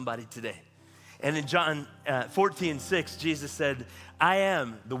invitation for somebody today. And in John 14:6, Jesus said, I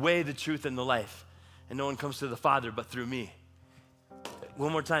am the way, the truth, and the life, and no one comes to the Father but through me.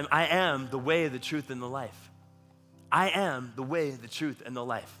 One more time, I am the way, the truth, and the life. I am the way, the truth, and the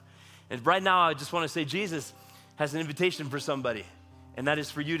life. And right now, I just want to say Jesus has an invitation for somebody, and that is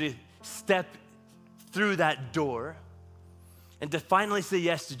for you to step through that door and to finally say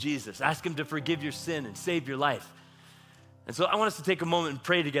yes to Jesus. Ask him to forgive your sin and save your life. And so I want us to take a moment and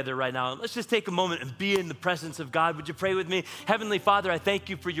pray together right now. Let's just take a moment and be in the presence of God. Would you pray with me? Heavenly Father, I thank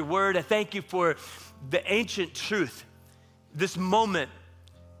you for your word. I thank you for the ancient truth, this moment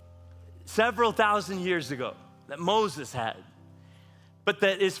several thousand years ago that Moses had, but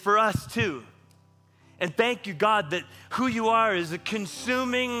that is for us too. And thank you, God, that who you are is a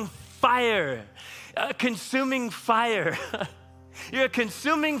consuming fire, a consuming fire. You're a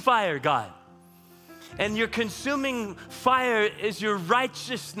consuming fire, God. And your consuming fire is your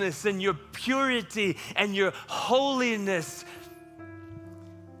righteousness and your purity and your holiness.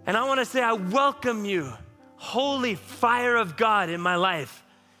 And I want to say, I welcome you, holy fire of God in my life.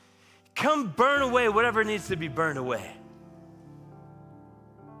 Come burn away whatever needs to be burned away.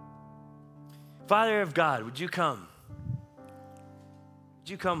 Father of God, would you come? Would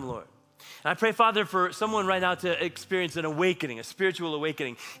you come, Lord? And I pray, Father, for someone right now to experience an awakening, a spiritual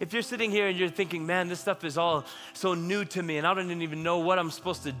awakening. If you're sitting here and you're thinking, man, this stuff is all so new to me and I don't even know what I'm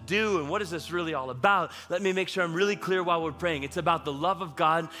supposed to do and what is this really all about, let me make sure I'm really clear while we're praying. It's about the love of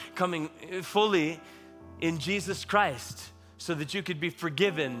God coming fully in Jesus Christ so that you could be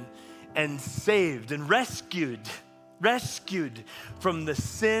forgiven and saved and rescued from the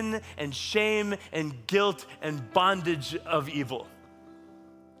sin and shame and guilt and bondage of evil.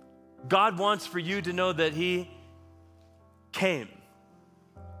 God wants for you to know that he came,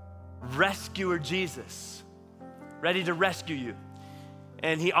 rescuer Jesus, ready to rescue you.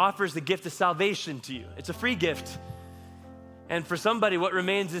 And he offers the gift of salvation to you. It's a free gift. And for somebody, what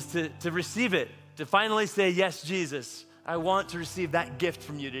remains is to receive it, to finally say, yes, Jesus, I want to receive that gift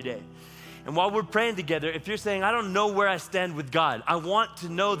from you today. And while we're praying together, if you're saying, I don't know where I stand with God, I want to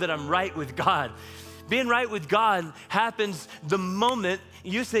know that I'm right with God. Being right with God happens the moment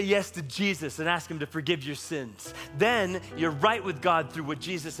you say yes to Jesus and ask him to forgive your sins. Then you're right with God through what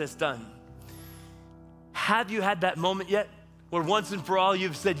Jesus has done. Have you had that moment yet where once and for all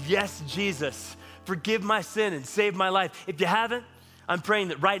you've said, yes, Jesus, forgive my sin and save my life? If you haven't, I'm praying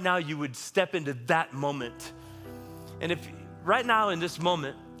that right now you would step into that moment. And if right now in this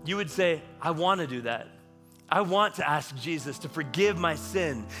moment, you would say, I want to do that. I want to ask Jesus to forgive my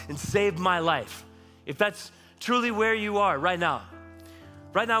sin and save my life. If that's truly where you are right now,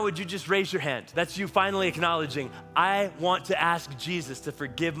 would you just raise your hand? That's you finally acknowledging, I want to ask Jesus to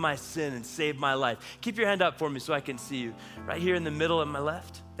forgive my sin and save my life. Keep your hand up for me so I can see you. Right here in the middle of my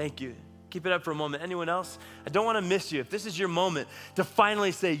left. Thank you. Keep it up for a moment. Anyone else? I don't want to miss you. If this is your moment to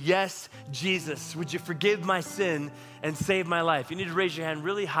finally say, yes, Jesus, would you forgive my sin and save my life? You need to raise your hand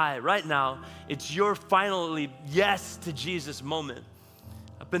really high right now. It's your finally yes to Jesus moment.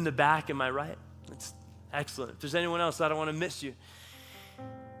 Up in the back, am I right? That's excellent. If there's anyone else, I don't want to miss you.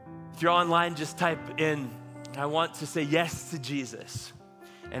 If you're online, just type in, I want to say yes to Jesus.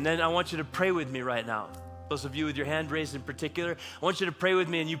 And then I want you to pray with me right now. Those of you with your hand raised in particular, I want you to pray with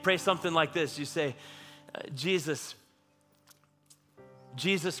me, and you pray something like this. You say, Jesus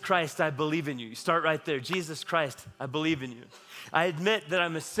Christ, I believe in you. You start right there. Jesus Christ, I believe in you. I admit that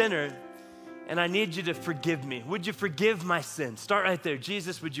I'm a sinner, and I need you to forgive me. Would you forgive my sin? Start right there.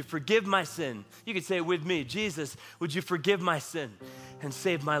 Jesus, would you forgive my sin? You can say it with me. Jesus, would you forgive my sin and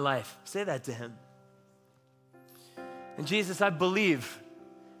save my life? Say that to him. And Jesus, I believe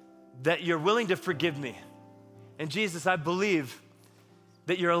that you're willing to forgive me. And Jesus, I believe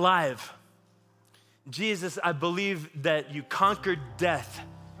that you're alive. Jesus, I believe that you conquered death.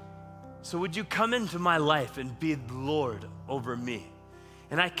 So would you come into my life and be Lord over me?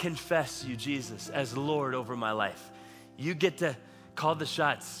 And I confess you, Jesus, as Lord over my life. You get to call the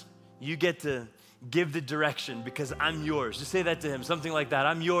shots. You get to give the direction because I'm yours. Just say that to him, something like that.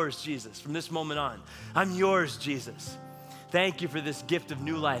 I'm yours, Jesus, from this moment on. I'm yours, Jesus. Thank you for this gift of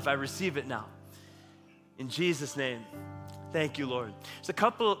new life. I receive it now. In Jesus' name, thank you, Lord. There's a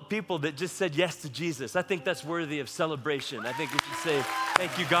couple of people that just said yes to Jesus. I think that's worthy of celebration. I think we should say,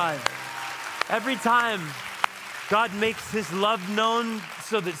 thank you, God. Every time God makes his love known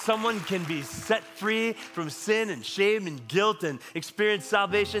so that someone can be set free from sin and shame and guilt and experience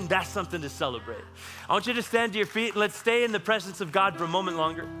salvation, that's something to celebrate. I want you to stand to your feet. Let's stay in the presence of God for a moment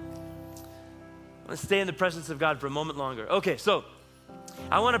longer. Let's stay in the presence of God for a moment longer. Okay, so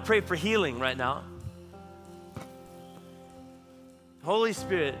I want to pray for healing right now. Holy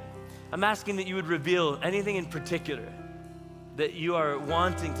Spirit, I'm asking that you would reveal anything in particular that you are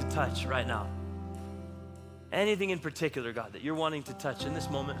wanting to touch right now. Anything in particular, God, that you're wanting to touch in this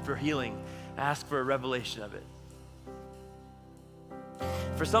moment for healing. Ask for a revelation of it.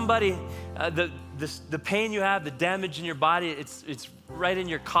 For somebody, the pain you have, the damage in your body, it's right in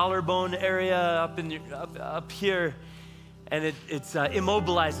your collarbone area, up here, and it's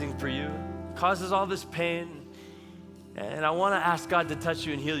immobilizing for you. It causes all this pain. And I want to ask God to touch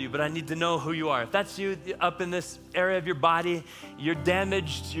you and heal you, but I need to know who you are. If that's you up in this area of your body, you're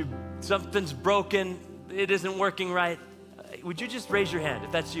damaged, something's broken, it isn't working right, would you just raise your hand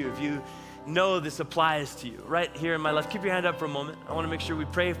if that's you, if you know this applies to you, right here in my left. Keep your hand up for a moment. I want to make sure we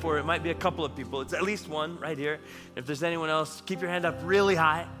pray for it. It might be a couple of people. It's at least one right here. If there's anyone else, keep your hand up really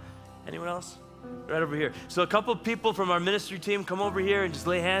high. Anyone else? Right over here. So a couple of people from our ministry team come over here and just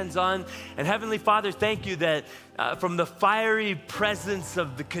lay hands on. And Heavenly Father, thank you that from the fiery presence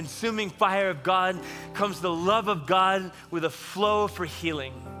of the consuming fire of God comes the love of God with a flow for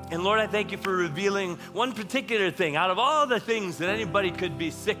healing. And Lord, I thank you for revealing one particular thing out of all the things that anybody could be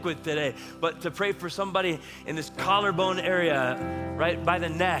sick with today, but to pray for somebody in this collarbone area, right by the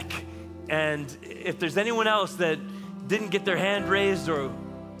neck. And if there's anyone else that didn't get their hand raised or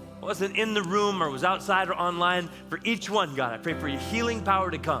wasn't in the room or was outside or online, for each one, God, I pray for your healing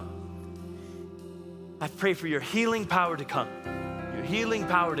power to come. I pray for your healing power to come. Your healing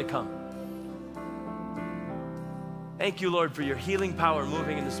power to come. Thank you, Lord, for your healing power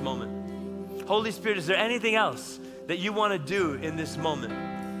moving in this moment. Holy Spirit, is there anything else that you want to do in this moment?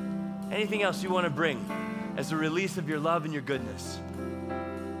 Anything else you want to bring as a release of your love and your goodness?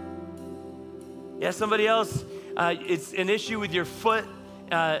 Yeah, somebody else, it's an issue with your foot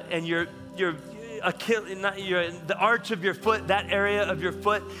and the arch of your foot, that area of your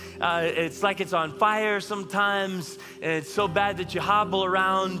foot, it's like it's on fire sometimes, and it's so bad that you hobble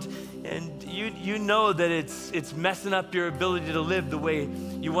around, and you know that it's messing up your ability to live the way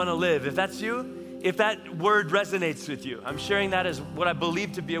you want to live. If that's you, if that word resonates with you, I'm sharing that as what I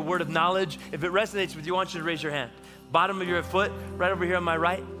believe to be a word of knowledge. If it resonates with you, I want you to raise your hand. Bottom of your foot, right over here on my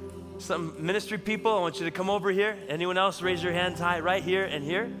right. Some ministry people, I want you to come over here. Anyone else, raise your hands high right here and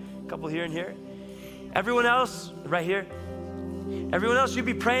here. A couple here and here. Everyone else, right here. Everyone else, you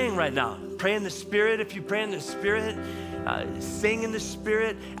be praying right now. Pray in the Spirit. If you pray in the Spirit, sing in the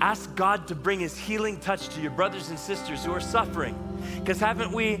Spirit. Ask God to bring his healing touch to your brothers and sisters who are suffering. Because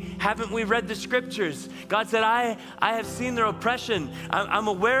haven't we read the scriptures? God said, I have seen their oppression. I'm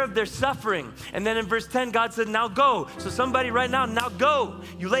aware of their suffering. And then in verse 10, God said, now go. So somebody right now go.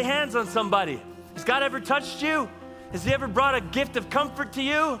 You lay hands on somebody. Has God ever touched you? Has he ever brought a gift of comfort to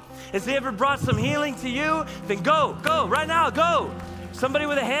you? Has he ever brought some healing to you? Then go right now, go. Somebody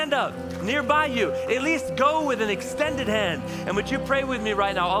with a hand up nearby you, at least go with an extended hand. And would you pray with me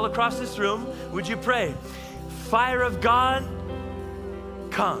right now, all across this room? Would you pray? Fire of God,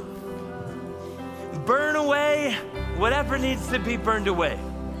 come. Burn away whatever needs to be burned away.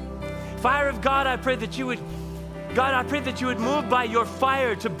 Fire of God, I pray that you would, God, I pray that you would move by your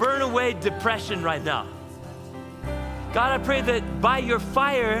fire to burn away depression right now. God, I pray that by your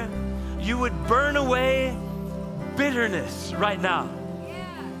fire, you would burn away bitterness right now.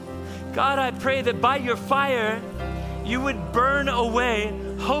 God, I pray that by your fire, you would burn away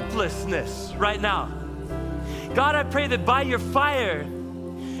hopelessness right now. God, I pray that by your fire,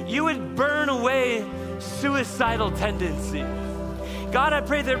 you would burn away suicidal tendencies. God, I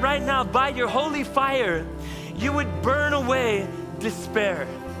pray that right now, by your holy fire, you would burn away despair.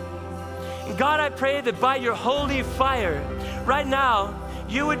 And God, I pray that by your holy fire, right now,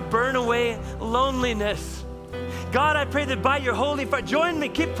 you would burn away loneliness. God, I pray that by your holy fire, join me,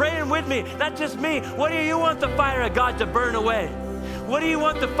 keep praying with me, not just me. What do you want the fire of God to burn away? What do you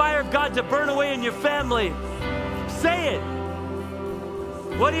want the fire of God to burn away in your family? Say it.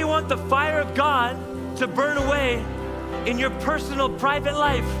 What do you want the fire of God to burn away in your personal, private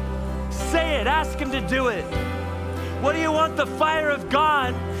life? Say it, ask Him to do it. What do you want the fire of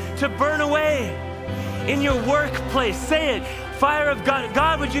God to burn away in your workplace? Say it, fire of God.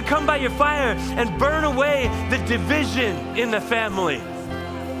 God, would you come by your fire and burn away the division in the family?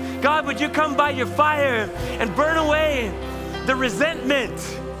 God, would you come by your fire and burn away the resentment?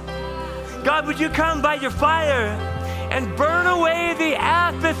 God, would you come by your fire and burn away the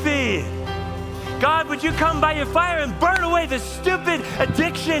apathy? God, would you come by your fire and burn away the stupid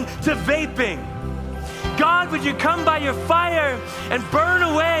addiction to vaping? God, would you come by your fire and burn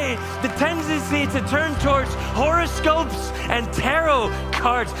away the tendency to turn towards horoscopes and tarot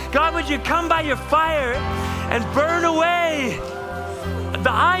cards? God, would you come by your fire and burn away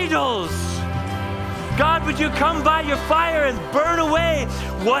the idols? God, would you come by your fire and burn away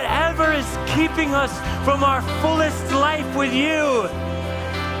whatever is keeping us from our fullest life with you?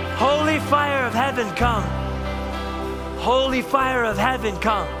 Holy fire of heaven, come. Holy fire of heaven,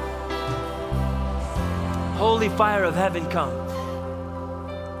 come. Holy fire of heaven, come.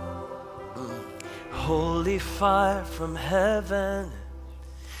 Holy fire from heaven,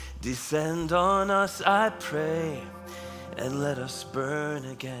 descend on us, I pray, and let us burn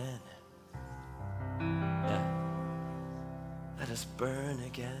again. Yeah. Let us burn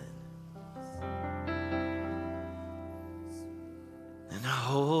again. And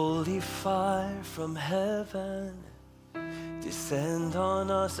holy fire from heaven, descend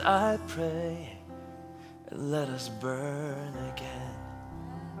on us, I pray, and let us burn again.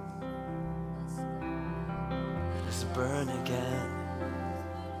 Let us burn again.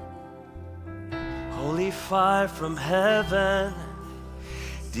 Holy fire from heaven,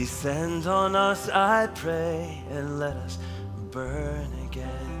 descend on us, I pray, and let us burn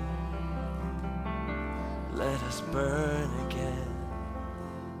again. Let us burn again.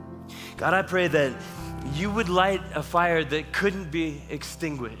 God, I pray that you would light a fire that couldn't be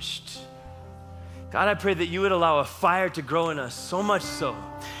extinguished. God, I pray that you would allow a fire to grow in us, so much so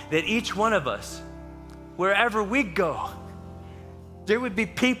that each one of us, wherever we go, there would be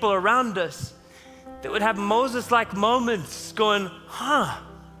people around us that would have Moses-like moments going,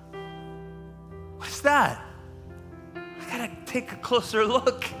 what's that? I gotta take a closer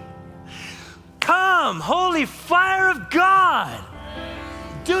look. Come, holy fire of God,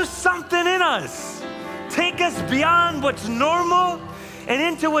 do something in us. Take us beyond what's normal and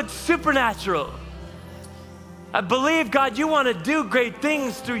into what's supernatural. I believe, God, you want to do great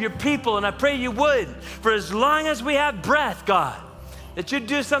things through your people, and I pray you would. For as long as we have breath, God, that you'd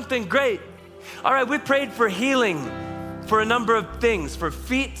do something great. All right, we prayed for healing for a number of things, for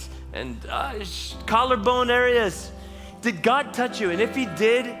feet and collarbone areas. Did God touch you? And if He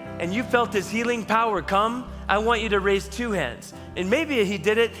did, and you felt His healing power come, I want you to raise two hands. And maybe He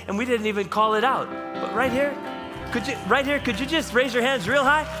did it, and we didn't even call it out. But right here, could you just raise your hands real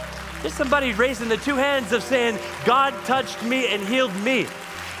high? There's somebody raising the two hands of saying, God touched me and healed me.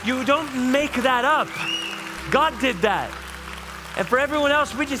 You don't make that up. God did that. And for everyone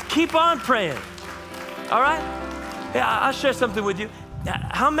else, we just keep on praying. All right? Yeah, I'll share something with you.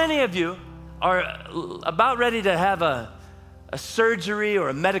 How many of you are about ready to have a surgery or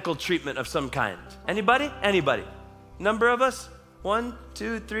a medical treatment of some kind? Anybody? Anybody? Number of us? 1,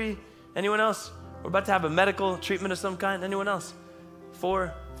 2, 3. Anyone else? We're about to have a medical treatment of some kind. Anyone else?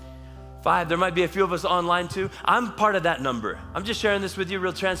 4, 5. There might be a few of us online too. I'm part of that number. I'm just sharing this with you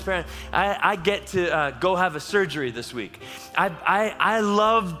real transparent. I get to go have a surgery this week. I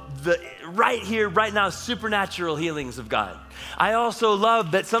love the right here, right now, supernatural healings of God. I also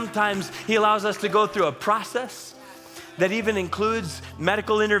love that sometimes He allows us to go through a process that even includes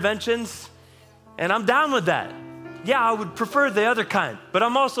medical interventions, and I'm down with that. Yeah, I would prefer the other kind, but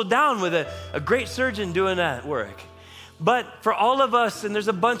I'm also down with a great surgeon doing that work. But for all of us, and there's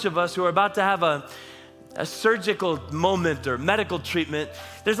a bunch of us who are about to have a surgical moment or medical treatment,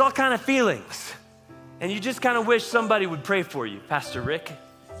 there's all kind of feelings. And you just kind of wish somebody would pray for you, Pastor Rick.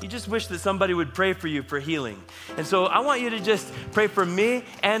 You just wish that somebody would pray for you for healing. And so I want you to just pray for me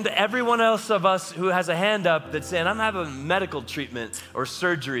and everyone else of us who has a hand up that's saying, I'm having medical treatment or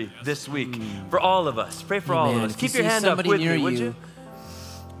surgery this week. For all of us. Pray for all of us. Keep your hand up with me, would you?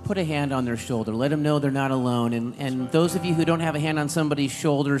 Put a hand on their shoulder. Let them know they're not alone. And those of you who don't have a hand on somebody's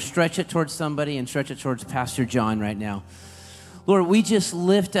shoulder, stretch it towards somebody and stretch it towards Pastor John right now. Lord, we just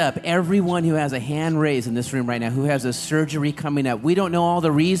lift up everyone who has a hand raised in this room right now, who has a surgery coming up. We don't know all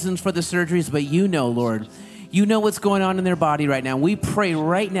the reasons for the surgeries, but you know, Lord. You know what's going on in their body right now. We pray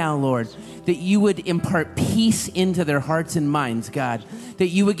right now, Lord, that you would impart peace into their hearts and minds, God. That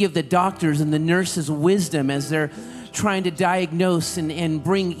you would give the doctors and the nurses wisdom as they're trying to diagnose and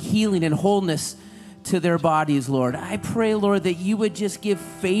bring healing and wholeness to their bodies, Lord. I pray, Lord, that you would just give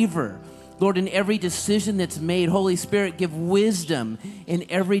favor, Lord, in every decision that's made. Holy Spirit, give wisdom in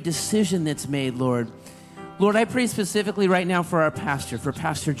every decision that's made, Lord. Lord, I pray specifically right now for our pastor, for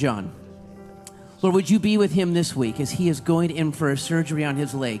Pastor John. Lord, would you be with him this week as he is going in for a surgery on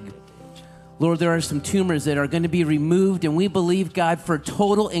his leg? Lord, there are some tumors that are going to be removed, and we believe, God, for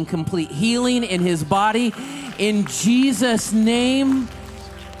total and complete healing in his body. In Jesus' name,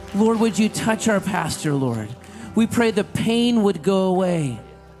 Lord, would you touch our pastor, Lord? We pray the pain would go away.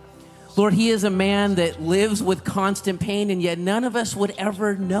 Lord, he is a man that lives with constant pain, and yet none of us would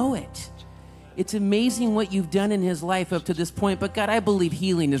ever know it. It's amazing what you've done in his life up to this point, but God, I believe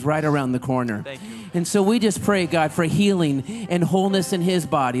healing is right around the corner. Thank you. And so we just pray, God, for healing and wholeness in his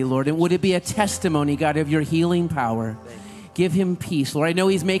body, Lord. And would it be a testimony, God, of your healing power? Give him peace, Lord. I know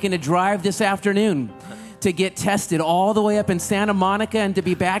he's making a drive this afternoon to get tested all the way up in Santa Monica and to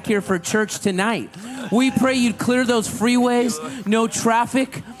be back here for church tonight. We pray you'd clear those freeways, no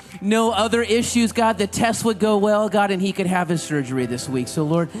traffic, no other issues, God. The test would go well, God, and he could have his surgery this week. So,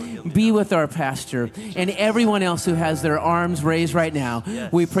 Lord, be with our pastor and everyone else who has their arms raised right now.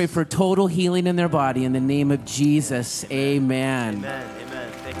 Yes. We pray for total healing in their body in the name of Jesus. Amen. Amen.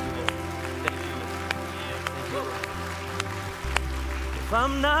 Amen. Thank you, Lord. Thank you, Lord. If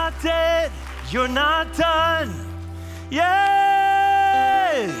I'm not dead, you're not done. Yay!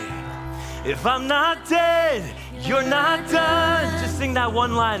 If I'm not dead, you're not done. Just sing that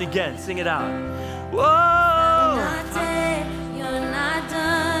one line again. Sing it out. Whoa. I'm not dead, you're not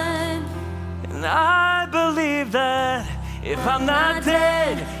done. And I believe that if I'm not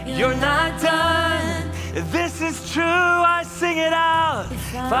dead, you're not done. This is true, I sing it out.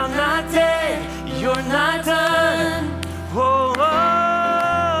 If I'm not dead, you're not done. Whoa,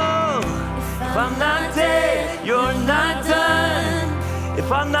 whoa. If I'm not dead, you're not done.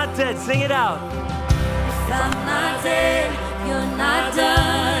 If I'm not dead, sing it out. If I'm not dead, you're not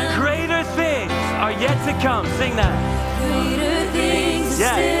done. Greater things are yet to come. Sing that. Greater things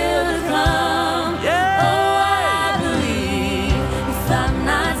are still